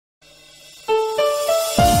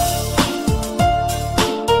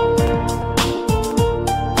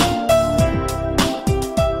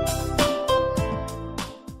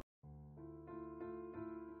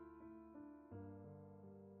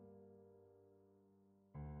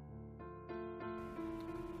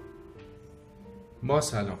با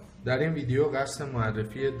سلام. در این ویدیو قصد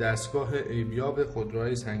معرفی دستگاه عیبیاب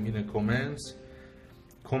خودروهای سنگین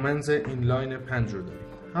کومنز اینلاین 5 رو داریم.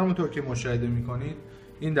 همونطور که مشاهده میکنید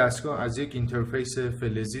این دستگاه از یک اینترفیس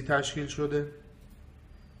فلزی تشکیل شده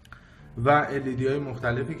و LED های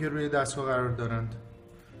مختلفی که روی دستگاه قرار دارند.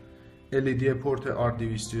 LED پورت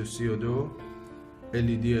R232،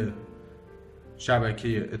 LED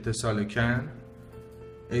شبکه اتصال CAN،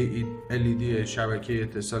 LED شبکه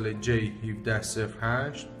اتصال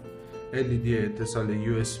J1708، LED اتصال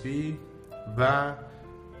USB و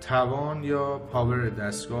توان یا پاور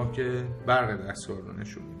دستگاه که برق دستگاه رو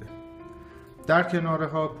نشون میده. در کناره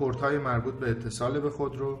ها پورت های مربوط به اتصال به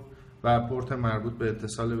خودرو و پورت مربوط به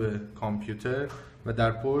اتصال به کامپیوتر و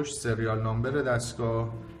در پشت سریال نامبر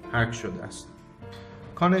دستگاه حک شده است.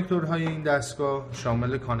 کانکتورهای این دستگاه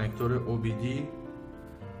شامل کانکتور OBD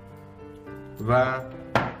و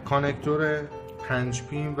کانکتور 5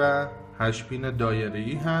 پین و 8 پین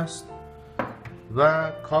دایره‌ای هست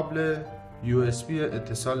و کابل USB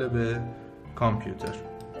اتصال به کامپیوتر.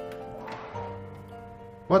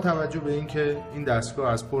 با توجه به اینکه این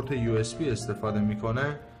دستگاه از پورت USB استفاده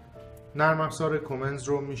میکنه، نرم افزار کومنز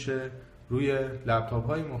رو میشه روی لپتاپ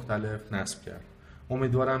های مختلف نصب کرد.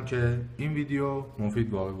 امیدوارم که این ویدیو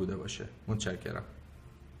مفید واقع بوده باشه. متشکرم.